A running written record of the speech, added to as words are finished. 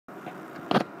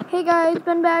Hey guys,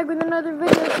 Ben back with another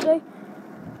video today.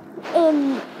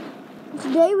 And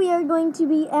today we are going to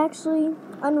be actually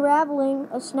unraveling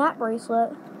a snap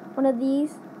bracelet. One of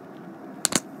these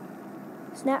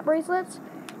snap bracelets.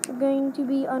 We're going to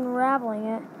be unraveling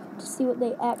it to see what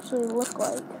they actually look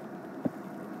like.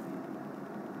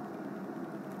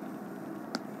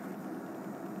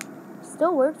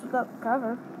 Still works without the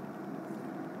cover.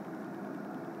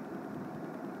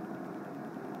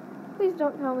 Please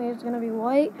don't tell me it's going to be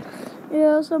white.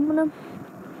 Yes, I'm going to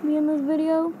be in this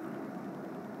video.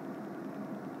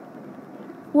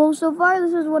 Well, so far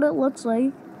this is what it looks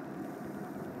like.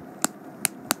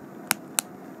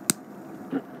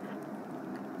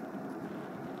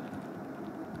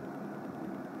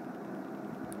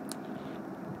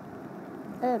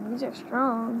 These are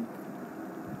strong.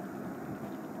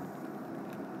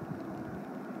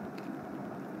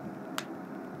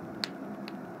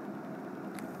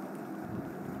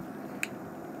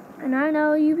 And I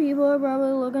know you people are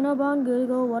probably looking up on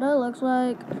Google what it looks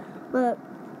like, but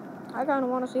I kind of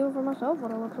want to see it for myself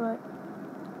what it looks like.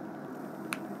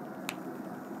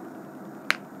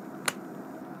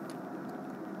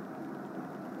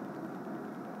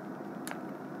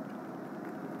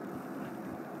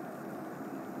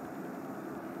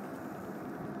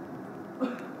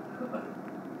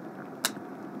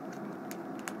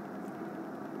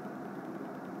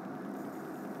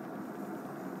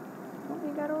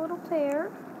 We got a little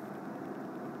tear.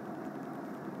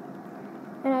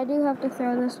 And I do have to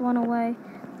throw this one away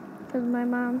because my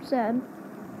mom said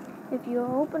if you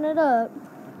open it up,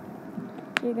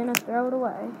 you're going to throw it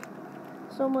away.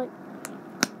 So I'm like,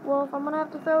 well, if I'm going to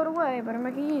have to throw it away, I better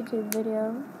make a YouTube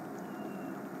video.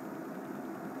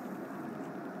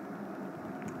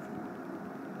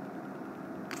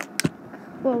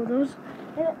 Whoa, those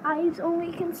eyes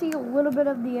only can see a little bit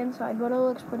of the inside, but it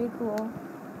looks pretty cool.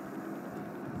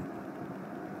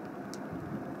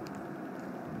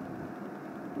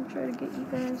 Try to get you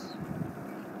guys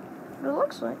what it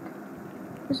looks like.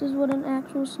 This is what an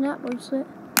actual snap bracelet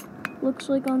looks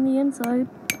like on the inside.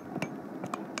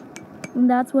 And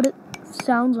that's what it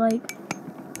sounds like.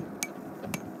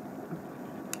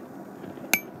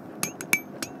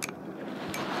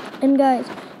 And guys,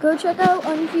 go check out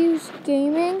Unfused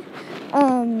Gaming.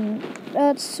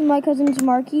 That's my cousin's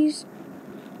Marky's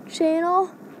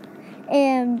channel.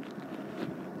 And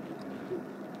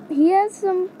he has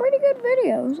some pretty good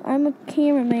videos. I'm a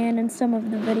cameraman in some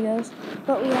of the videos,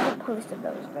 but we haven't posted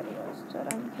those videos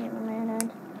that I'm a cameraman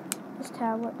in. His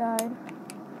tablet died.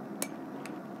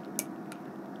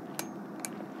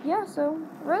 Yeah, so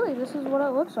really, this is what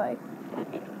it looks like.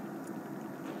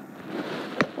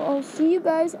 Well, I'll see you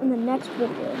guys in the next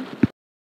video.